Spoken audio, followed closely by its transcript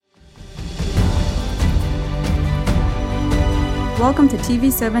Welcome to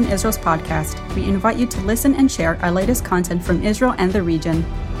TV7 Israel's podcast. We invite you to listen and share our latest content from Israel and the region.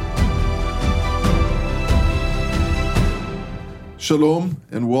 Shalom,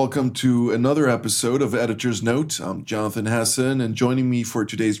 and welcome to another episode of Editor's Note. I'm Jonathan Hassan, and joining me for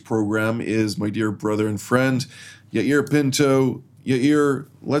today's program is my dear brother and friend, Yair Pinto. Yair,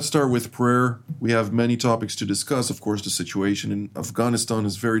 let's start with prayer. We have many topics to discuss. Of course, the situation in Afghanistan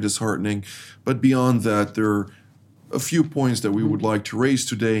is very disheartening, but beyond that, there are a few points that we would like to raise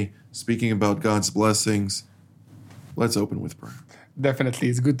today, speaking about God's blessings. Let's open with prayer. Definitely,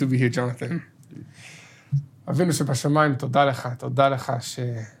 it's good to be here, Jonathan. אבינו שבשמיים, תודה לך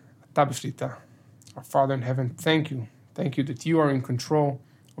שאתה בשליטה. Our Father in heaven, thank you that you are in control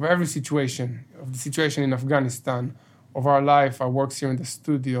of every situation, of the situation in Afghanistan, of our life, our works here in the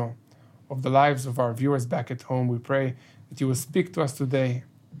studio, of the lives of our viewers back at home. We pray that you will speak to us today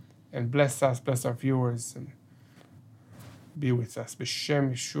and bless us, bless our viewers, and be with us.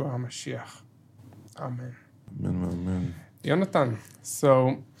 B'Shem Yeshua HaMashiach. Amen. Amen. Jonathan,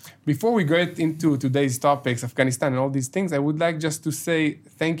 so before we get into today's topics, Afghanistan and all these things, I would like just to say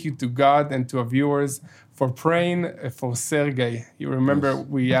thank you to God and to our viewers for praying for Sergei. You remember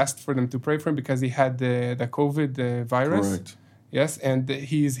we asked for them to pray for him because he had the COVID virus. Correct. Yes, and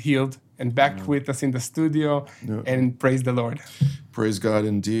he is healed and back with us in the studio, and praise the Lord. Praise God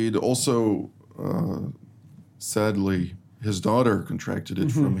indeed. Also, sadly, his daughter contracted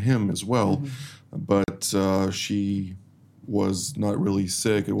it from him as well, but she was not really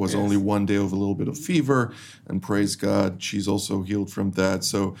sick. It was only one day of a little bit of fever, and praise God, she's also healed from that.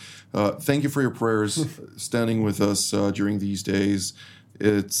 So thank you for your prayers, standing with us during these days.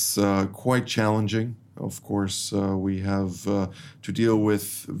 It's quite challenging. Of course, we have to deal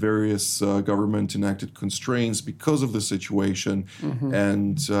with various government-enacted constraints because of the situation,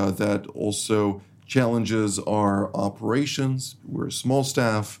 and that also challenges our operations. We're a small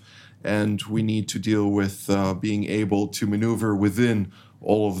staff, and we need to deal with being able to maneuver within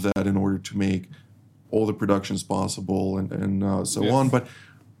all of that in order to make all the productions possible and so on. But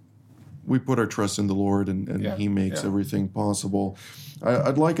we put our trust in the Lord, and He makes everything possible.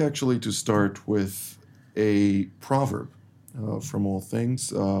 I'd like actually to start with a proverb from all things.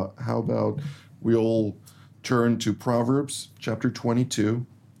 How about we all turn to Proverbs chapter 22,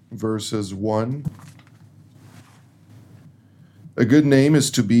 verses 1. A good name is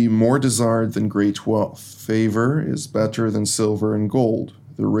to be more desired than great wealth. Favor is better than silver and gold.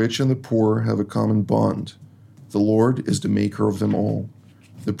 The rich and the poor have a common bond. The Lord is the maker of them all.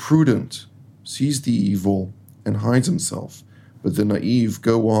 The prudent sees the evil and hides himself, but the naive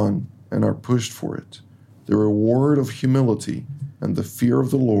go on and are pushed for it. The reward of humility and the fear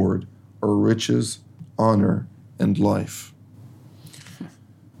of the Lord are riches, honor, and life.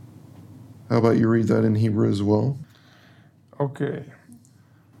 How about you read that in Hebrew as well? אוקיי.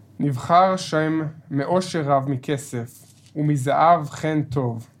 נבחר שם מאושר רב מכסף, ומזהב חן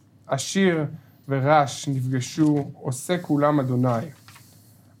טוב. עשיר ורש נפגשו, עושה כולם אדוני.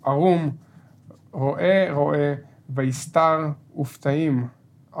 ערום, רואה, ויסתר, ופתאים,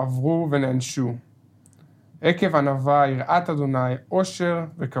 עברו ונענשו. עקב ענווה יראת אדוני, עושר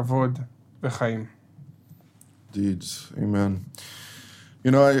וכבוד וחיים. Indeed. Amen. You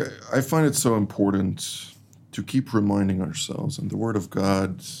know, I find it so important to keep reminding ourselves, and the Word of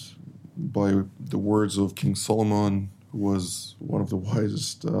God, by the words of King Solomon, who was one of the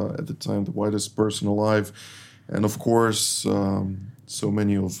wisest at the time, the wisest person alive, and of course, so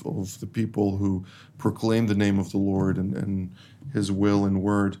many of the people who proclaim the name of the Lord and His will and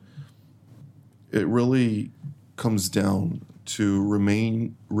word. It really comes down to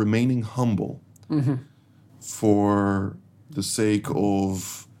remaining humble for the sake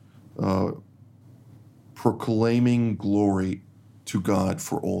of proclaiming glory to God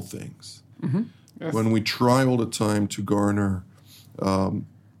for all things. Yes. When we try all the time to garner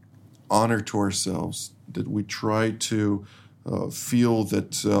honor to ourselves, that we try to feel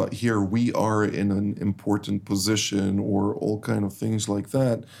that here we are in an important position or all kind of things like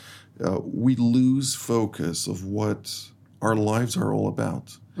that, we lose focus of what our lives are all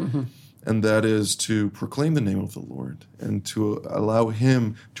about. And that is to proclaim the name of the Lord and to allow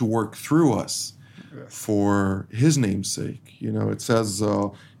Him to work through us for His name's sake. You know, it says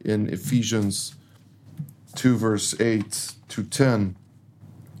in Ephesians 2, verse 8 to 10,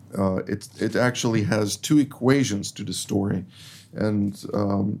 it actually has two equations to the story. And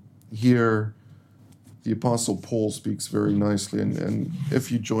here the Apostle Paul speaks very nicely. And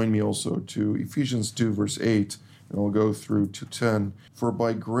if you join me also to Ephesians 2, verse 8, and I'll go through to 10. For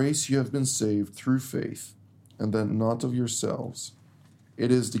by grace you have been saved through faith, and that not of yourselves.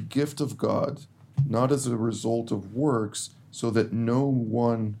 It is the gift of God, not as a result of works, so that no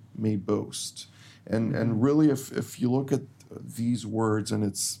one may boast. And really, if you look at these words, and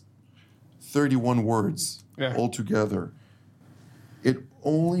it's 31 words altogether, it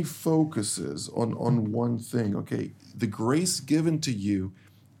only focuses on one thing. Okay, the grace given to you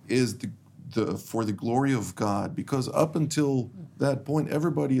is the for the glory of God, because up until that point,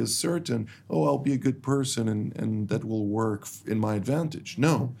 everybody is certain, I'll be a good person and that will work in my advantage.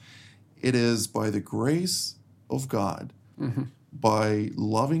 No, it is by the grace of God, by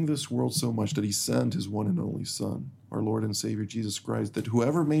loving this world so much that he sent his one and only Son, our Lord and Savior Jesus Christ, that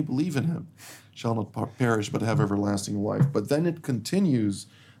whoever may believe in him shall not perish but have everlasting life. But then it continues,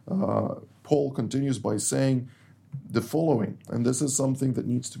 Paul continues by saying the following, and this is something that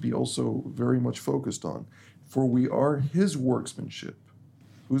needs to be also very much focused on. For we are his workmanship.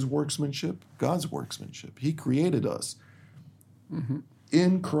 Whose workmanship? God's workmanship. He created us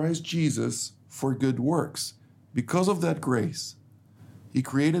in Christ Jesus for good works. Because of that grace, he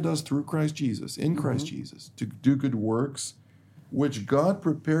created us through Christ Jesus, in Christ Jesus, to do good works, which God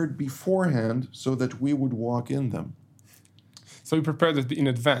prepared beforehand so that we would walk in them. So he prepared it in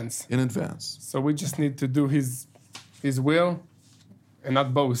advance. In advance. So we just need to do his will and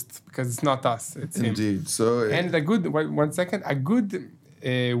not boast, because it's not us, it's Indeed. him. So, and a good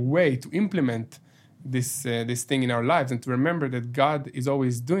way to implement this thing in our lives and to remember that God is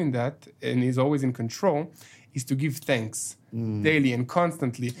always doing that and is always in control is to give thanks daily and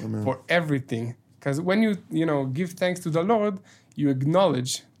constantly for everything. Because when you give thanks to the Lord, you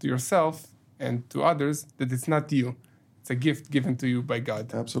acknowledge to yourself and to others that it's not you. It's a gift given to you by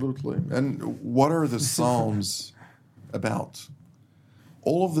God. Absolutely. And what are the Psalms about?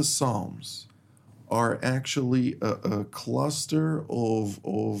 All of the Psalms are actually a cluster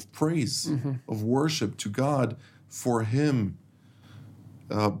of praise, of worship to God. For him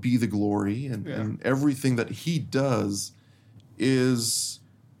be the glory, and everything that he does is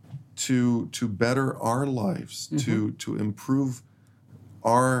to better our lives, to improve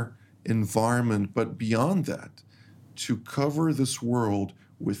our environment, but beyond that, to cover this world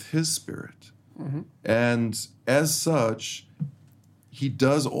with his Spirit. And as such, he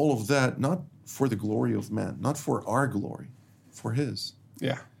does all of that not for the glory of man, not for our glory, for his.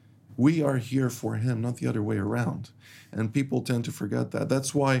 Yeah. We are here for him, not the other way around. And people tend to forget that.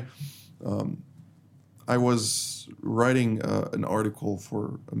 That's why I was writing an article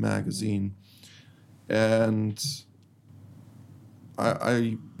for a magazine, and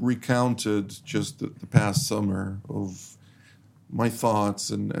I recounted just the past summer of my thoughts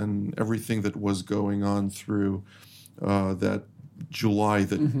and everything that was going on through that July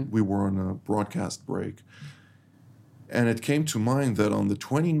that we were on a broadcast break. And it came to mind that on the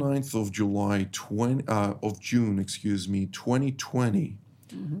 29th of June, 2020,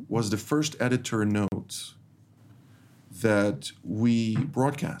 was the first editor note that we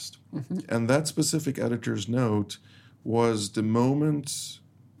broadcast. And that specific editor's note was the moment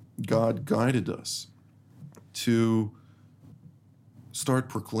God guided us to start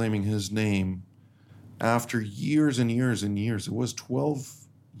proclaiming his name after years and years and years. It was 12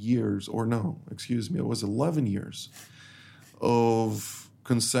 years, it was 11 years of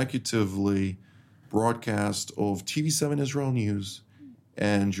consecutively broadcast of TV7 Israel News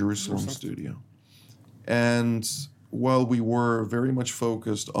and Jerusalem Studio. And while we were very much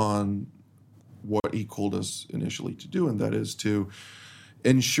focused on what he called us initially to do, and that is to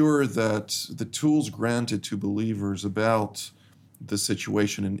ensure that the tools granted to believers about the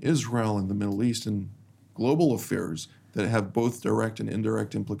situation in Israel and the Middle East and global affairs that have both direct and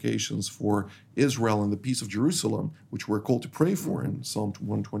indirect implications for Israel and the peace of Jerusalem, which we're called to pray for in Psalm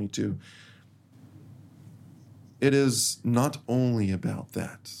 122. It is not only about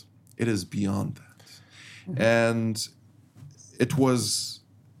that, it is beyond that. And it was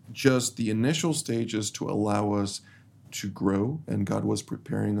just the initial stages to allow us to grow, and God was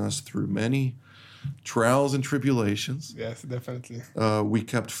preparing us through many trials and tribulations. Yes, definitely. We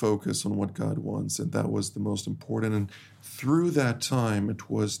kept focus on what God wants, and that was the most important. And through that time, it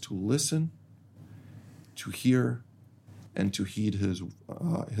was to listen, to hear, and to heed his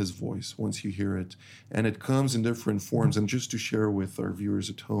voice once you hear it. And it comes in different forms. And just to share with our viewers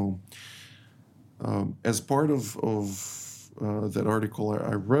at home, as part of that article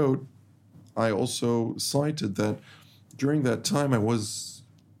I wrote, I also cited that during that time I was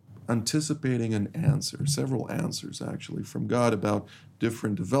anticipating an answer, several answers actually, from God about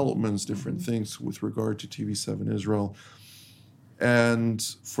different developments, different things with regard to TV7 Israel. And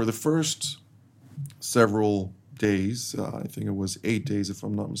for the first several days, I think it was 8 days if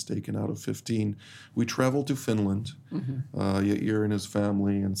I'm not mistaken, out of 15, we traveled to Finland, Yair and his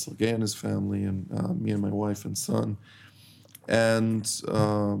family, and Sergei and his family, and me and my wife and son. And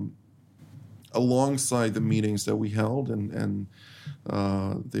alongside the meetings that we held, and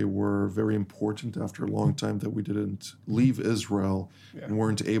they were very important after a long time that we didn't leave Israel and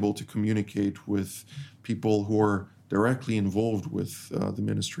weren't able to communicate with people who are directly involved with the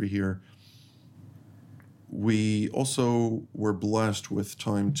ministry here. We also were blessed with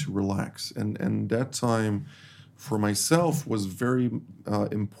time to relax. And that time for myself was very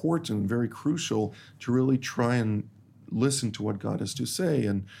important, very crucial to really try and listen to what God has to say.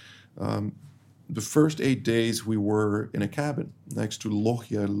 And the first 8 days we were in a cabin next to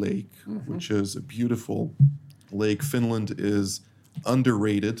Lohja Lake, which is a beautiful lake. Finland is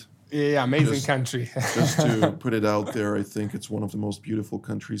underrated. Yeah, amazing country. Just to put it out there, I think it's one of the most beautiful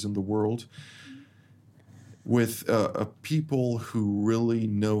countries in the world, with a people who really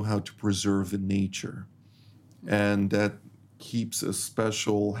know how to preserve the nature, and that keeps a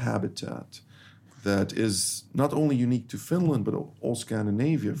special habitat that is not only unique to Finland, but all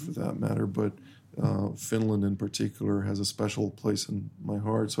Scandinavia for that matter, but Finland in particular has a special place in my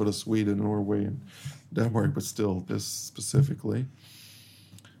heart, so does Sweden, Norway, and Denmark, but still this specifically.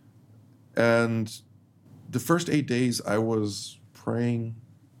 And the first 8 days I was praying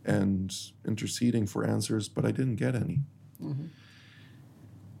and interceding for answers, but I didn't get any. Mm-hmm.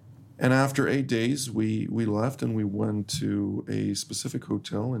 And after 8 days, we left and we went to a specific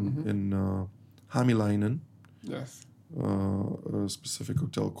hotel in Hämeenlinna. Yes. A specific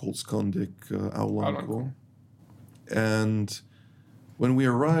hotel called Scandic Aulanko. And when we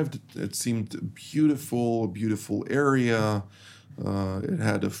arrived, it seemed a beautiful area. It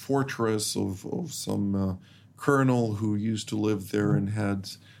had a fortress of some colonel who used to live there and had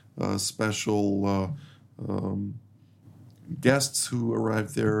special guests who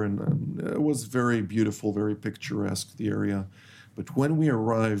arrived there. And it was very beautiful, very picturesque, the area. But when we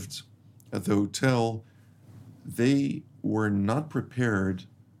arrived at the hotel, they were not prepared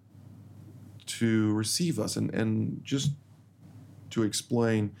to receive us. And just to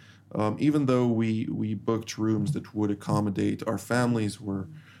explain, even though we booked rooms that would accommodate our families, were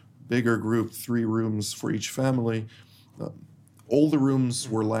bigger group, 3 rooms for each family, all the rooms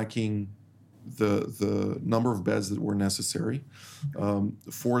were lacking the number of beds that were necessary,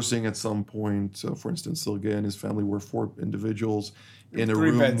 forcing at some point, for instance, Sergei and his family were 4 individuals in a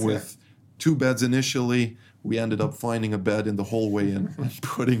room beds, with 2 beds initially. We ended up finding a bed in the hallway and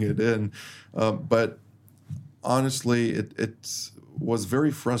putting it in. But honestly, it was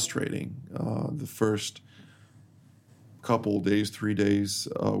very frustrating the first couple days, 3 days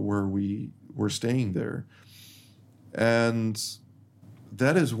where we were staying there. And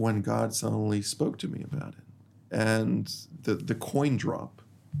that is when God suddenly spoke to me about it. And the coin drop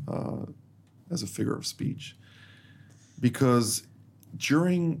as a figure of speech. Because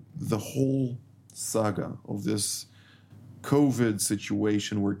during the whole saga of this COVID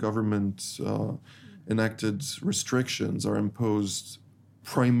situation where government enacted restrictions are imposed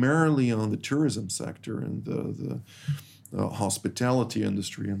primarily on the tourism sector and the hospitality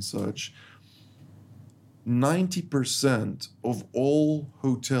industry and such, 90% of all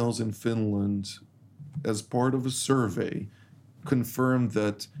hotels in Finland, as part of a survey, confirmed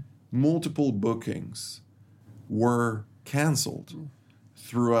that multiple bookings were canceled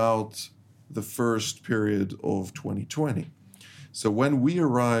throughout the first period of 2020. So when we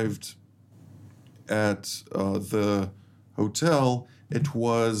arrived at the hotel, it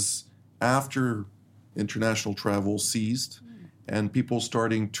was after international travel ceased and people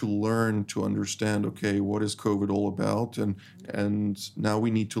starting to learn to understand, okay, what is COVID all about? And now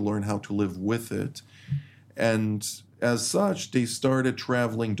we need to learn how to live with it. And as such, they started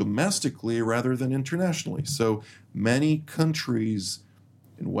traveling domestically rather than internationally. So many countries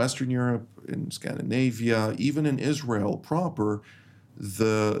in Western Europe, in Scandinavia, even in Israel proper,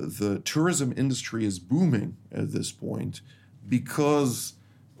 the tourism industry is booming at this point because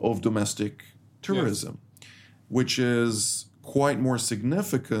of domestic tourism, which is quite more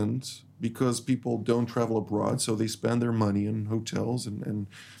significant because people don't travel abroad, so they spend their money in hotels and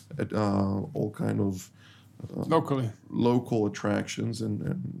all kind of local attractions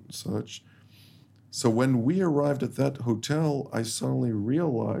and such. So when we arrived at that hotel, I suddenly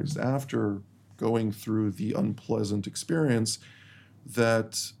realized, after going through the unpleasant experience,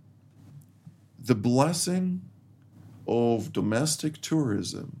 that the blessing of domestic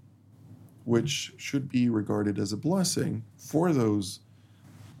tourism, which should be regarded as a blessing for those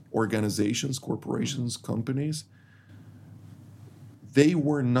organizations, corporations, companies, they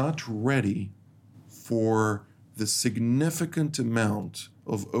were not ready for the significant amount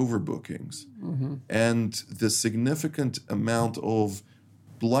of overbookings and the significant amount of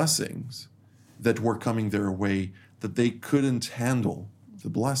blessings that were coming their way that they couldn't handle the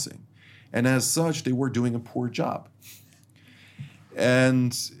blessing. And as such, they were doing a poor job.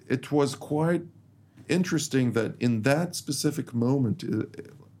 And it was quite interesting that in that specific moment,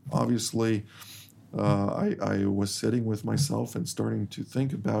 obviously, I was sitting with myself and starting to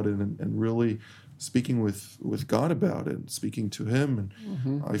think about it and really speaking with God about it, speaking to him.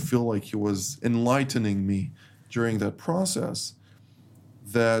 And I feel like he was enlightening me during that process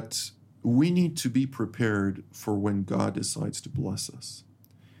that we need to be prepared for when God decides to bless us.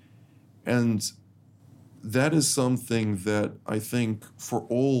 And that is something that I think for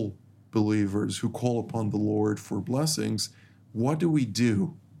all believers who call upon the Lord for blessings, what do we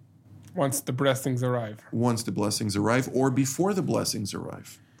do? Once the blessings arrive. Once the blessings arrive or before the blessings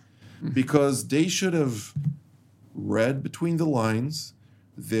arrive. Because they should have read between the lines.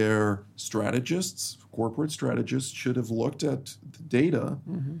 Their strategists, corporate strategists, should have looked at the data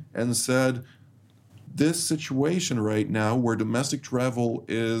and said, this situation right now where domestic travel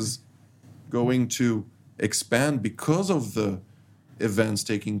is going to expand because of the events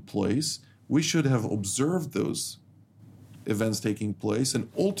taking place, we should have observed those events taking place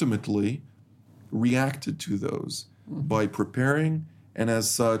and ultimately reacted to those by preparing and as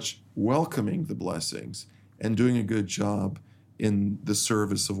such welcoming the blessings and doing a good job in the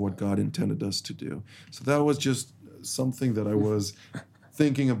service of what God intended us to do. So that was just something that I was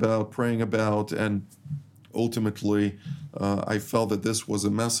thinking about, praying about, and ultimately I felt that this was a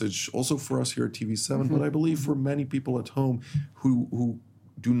message also for us here at TV7, but I believe for many people at home who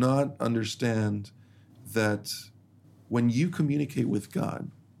do not understand that when you communicate with God,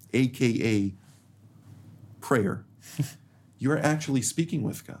 aka prayer, you're actually speaking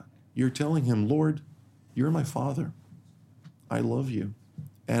with God. You're telling him, Lord, you're my Father. I love you,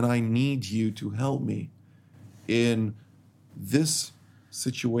 and I need you to help me in this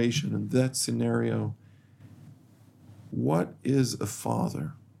situation, in that scenario. What is a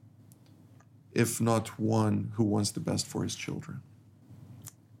father if not one who wants the best for his children?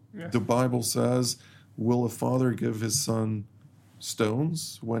 Yeah. The Bible says, will a father give his son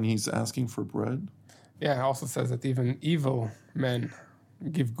stones when he's asking for bread? Yeah, it also says that even evil men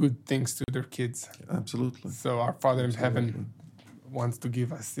give good things to their kids. Absolutely. So our Father in heaven wants to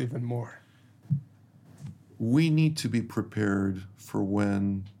give us even more. We need to be prepared for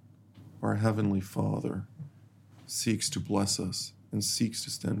when our Heavenly Father seeks to bless us and seeks to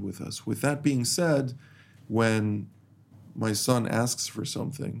stand with us. With that being said, when my son asks for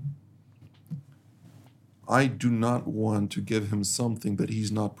something, I do not want to give him something that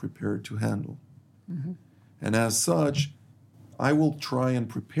he's not prepared to handle. And as such, I will try and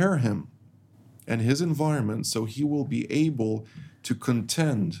prepare him and his environment so he will be able to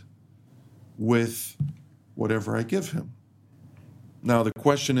contend with whatever I give him. Now, the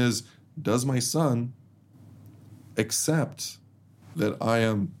question is, does my son accept that I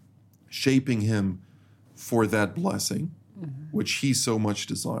am shaping him for that blessing, which he so much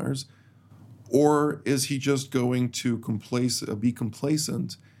desires, or is he just going to be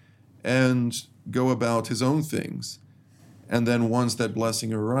complacent and go about his own things? And then once that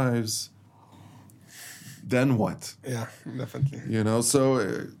blessing arrives, then what? Yeah, definitely. You know,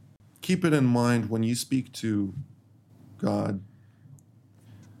 so keep it in mind when you speak to God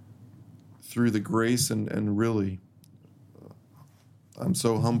through the grace and really, I'm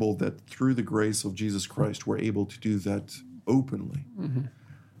so humbled that through the grace of Jesus Christ, we're able to do that openly.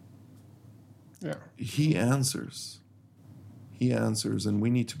 Yeah. He answers. He answers, and we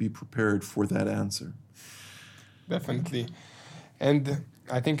need to be prepared for that answer. Definitely. And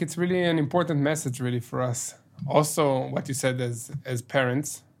I think it's really an important message really for us. Also, what you said as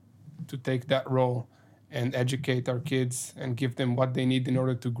parents, to take that role and educate our kids and give them what they need in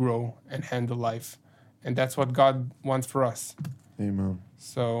order to grow and handle life. And that's what God wants for us. Amen.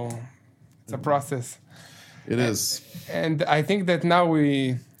 So it's a process. It is. And I think that now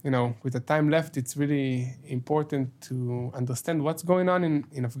with the time left, it's really important to understand what's going on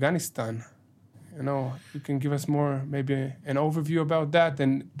in Afghanistan. You know, you can give us more, maybe an overview about that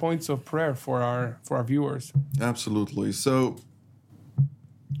and points of prayer for our viewers. Absolutely. So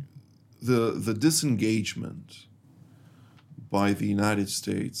the disengagement by the United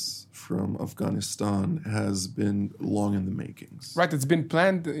States from Afghanistan has been long in the makings. Right, it's been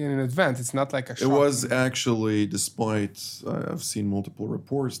planned in advance. It's not like a shock. It was actually, despite, I've seen multiple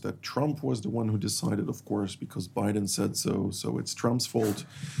reports that Trump was the one who decided, of course, because Biden said so it's Trump's fault.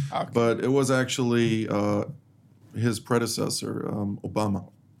 Okay. But it was actually his predecessor, Obama,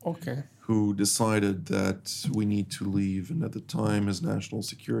 Okay. who decided that we need to leave. And at the time, his national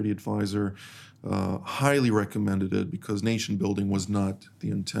security advisor highly recommended it because nation building was not the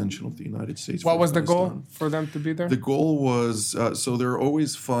intention of the United States. What was the goal for them to be there? The goal was, so there are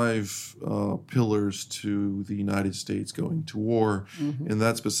always 5 pillars to the United States going to war. In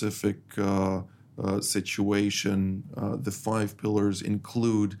that specific situation, the 5 pillars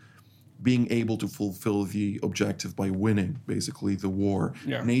include being able to fulfill the objective by winning, basically, the war.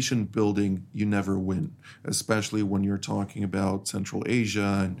 Yeah. Nation building, you never win, especially when you're talking about Central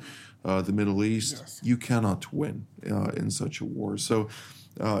Asia and the Middle East. Yes. You cannot win in such a war. So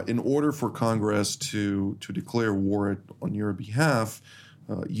in order for Congress to declare war on your behalf,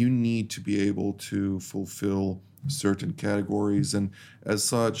 you need to be able to fulfill certain categories. And as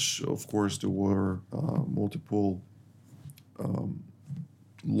such, of course, there were multiple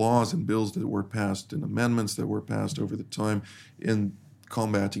laws and bills that were passed and amendments that were passed over the time in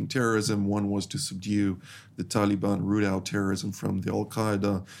combating terrorism. One was to subdue the Taliban, root out terrorism from the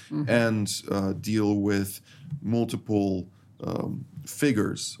Al-Qaeda, and deal with multiple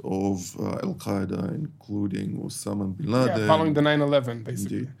figures of Al-Qaeda, including Osama bin Laden. Yeah, following the 9/11,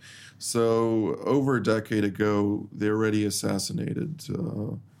 basically. Indeed. So over a decade ago, they already assassinated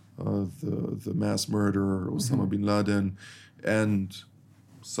the mass murderer Osama bin Laden and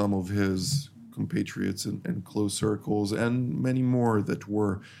some of his compatriots in close circles, and many more that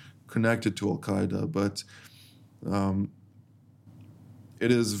were connected to Al-Qaeda. But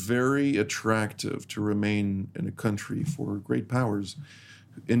it is very attractive to remain in a country for great powers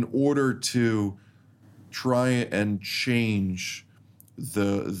in order to try and change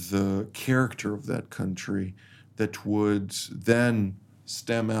the character of that country that would then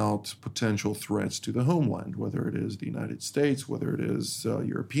stem out potential threats to the homeland, whether it is the United States, whether it is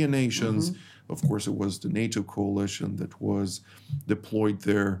European nations. Of course, it was the NATO coalition that was deployed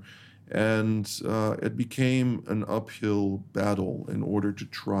there. And it became an uphill battle in order to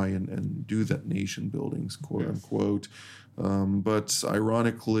try and do that nation building, quote unquote. But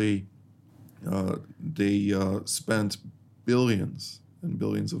ironically, they spent billions and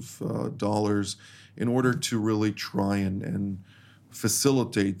billions of dollars in order to really try and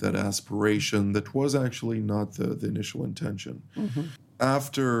facilitate that aspiration that was actually not the initial intention.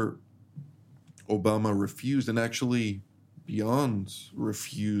 After Obama refused, and actually beyond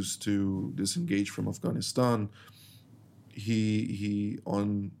refused to disengage from Afghanistan, he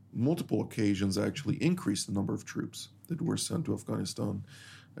on multiple occasions actually increased the number of troops that were sent to Afghanistan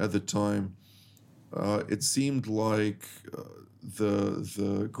at the time. It seemed like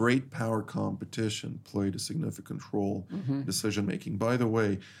the great power competition played a significant role in decision making. By the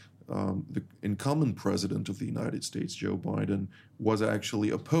way, the incumbent president of the United States, Joe Biden, was actually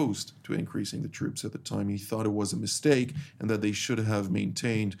opposed to increasing the troops at the time. He thought it was a mistake and that they should have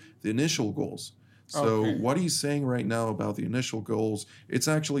maintained the initial goals. So what he's saying right now about the initial goals, it's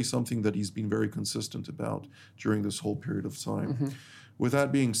actually something that he's been very consistent about during this whole period of time. With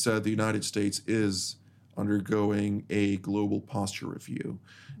that being said, the United States is undergoing a global posture review.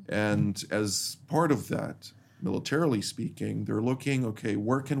 And as part of that, militarily speaking, they're looking, okay,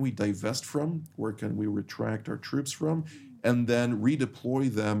 where can we divest from? Where can we retract our troops from? And then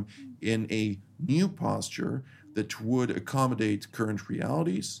redeploy them in a new posture that would accommodate current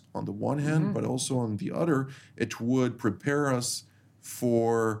realities on the one hand, but also on the other, it would prepare us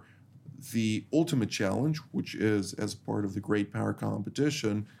for the ultimate challenge, which is as part of the great power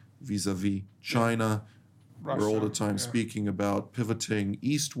competition vis-a-vis China. Russia, we're all the time speaking about pivoting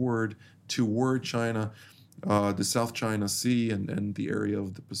eastward toward China, the South China Sea and the area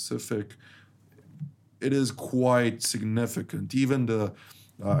of the Pacific. It is quite significant. Even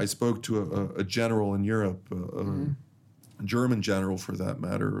I spoke to a general in Europe, a German general for that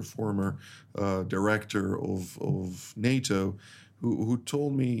matter, a former director of NATO, who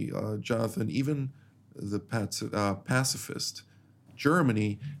told me, Jonathan, even the pacifist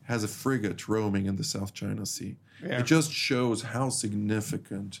Germany has a frigate roaming in the South China Sea. Yeah. It just shows how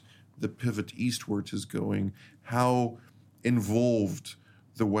significant the pivot eastward is going, how involved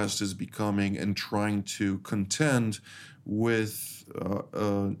the West is becoming in trying to contend with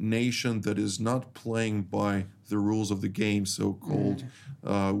a nation that is not playing by the rules of the game, so-called,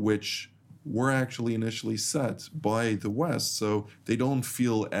 which were actually initially set by the West. So they don't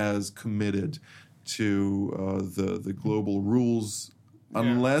feel as committed to the global rules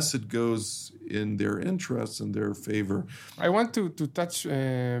unless it goes in their interests and their favor. I want to touch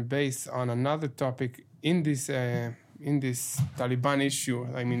base on another topic in this Taliban issue.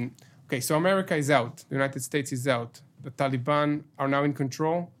 I mean, okay, so America is out. The United States is out. The Taliban are now in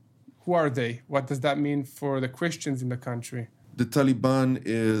control. Who are they? What does that mean for the Christians in the country? The Taliban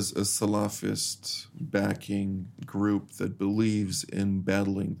is a Salafist backing group that believes in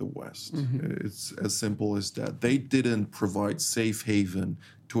battling the West. It's as simple as that. They didn't provide safe haven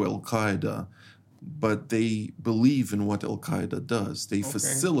to Al-Qaeda, but they believe in what Al-Qaeda does. They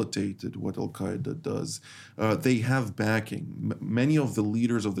facilitated what Al-Qaeda does. They have backing. Many of the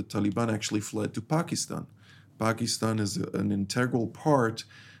leaders of the Taliban actually fled to Pakistan. Pakistan is an integral part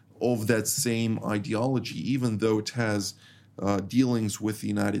of that same ideology, even though it has dealings with the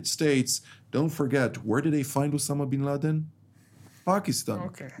United States. Don't forget, where did they find Osama bin Laden? Pakistan.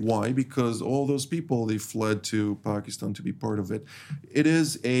 Okay. Why? Because all those people, they fled to Pakistan to be part of it.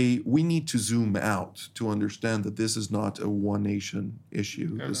 We need to zoom out to understand that this is not a one nation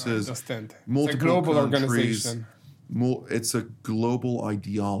issue. This is multiple it's a global countries. organization. It's a global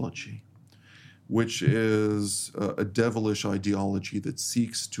ideology, which is a devilish ideology that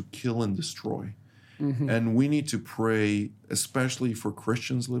seeks to kill and destroy. And we need to pray, especially for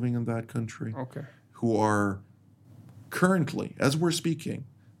Christians living in that country, who are currently, as we're speaking,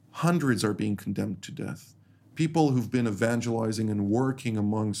 hundreds are being condemned to death. People who've been evangelizing and working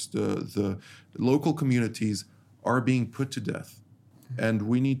amongst the local communities are being put to death. And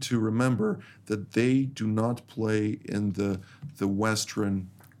we need to remember that they do not play in the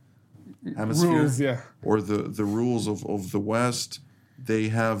Western hemisphere Rules, or the rules of the West. They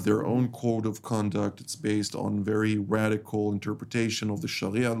have their own code of conduct. It's based on very radical interpretation of the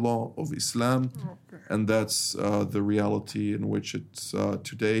Sharia law of Islam. And that's the reality in which it's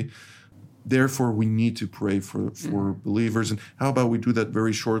today. Therefore, we need to pray for believers. And how about we do that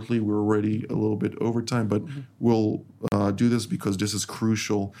very shortly? We're already a little bit over time, but we'll do this because this is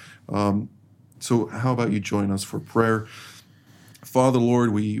crucial. So how about you join us for prayer? Father,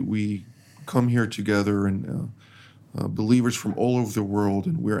 Lord, we come here together and believers from all over the world,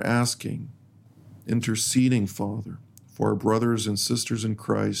 and we're asking, interceding, Father, for our brothers and sisters in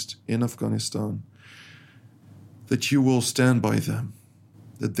Christ in Afghanistan, that you will stand by them,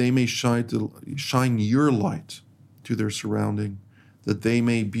 that they may shine your light to their surrounding, that they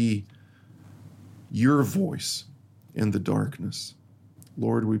may be your voice in the darkness.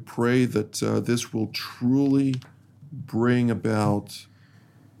 Lord, we pray that this will truly bring about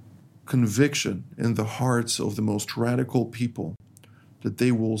conviction in the hearts of the most radical people, that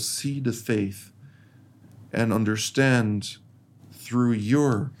they will see the faith and understand through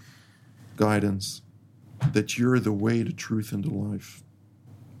your guidance that you're the way, the truth, and the life.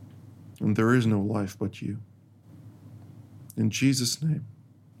 And there is no life but you. In Jesus' name,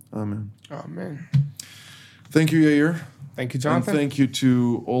 amen. Amen. Thank you, Yair. Thank you, Jonathan. And thank you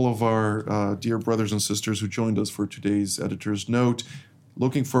to all of our dear brothers and sisters who joined us for today's editor's note.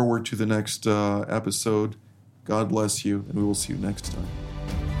 Looking forward to the next episode. God bless you, and we will see you next time.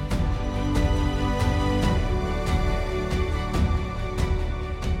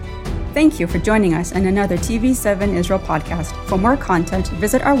 Thank you for joining us in another TV7 Israel podcast. For more content,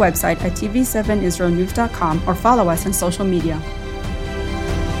 visit our website at tv7israelnews.com or follow us on social media.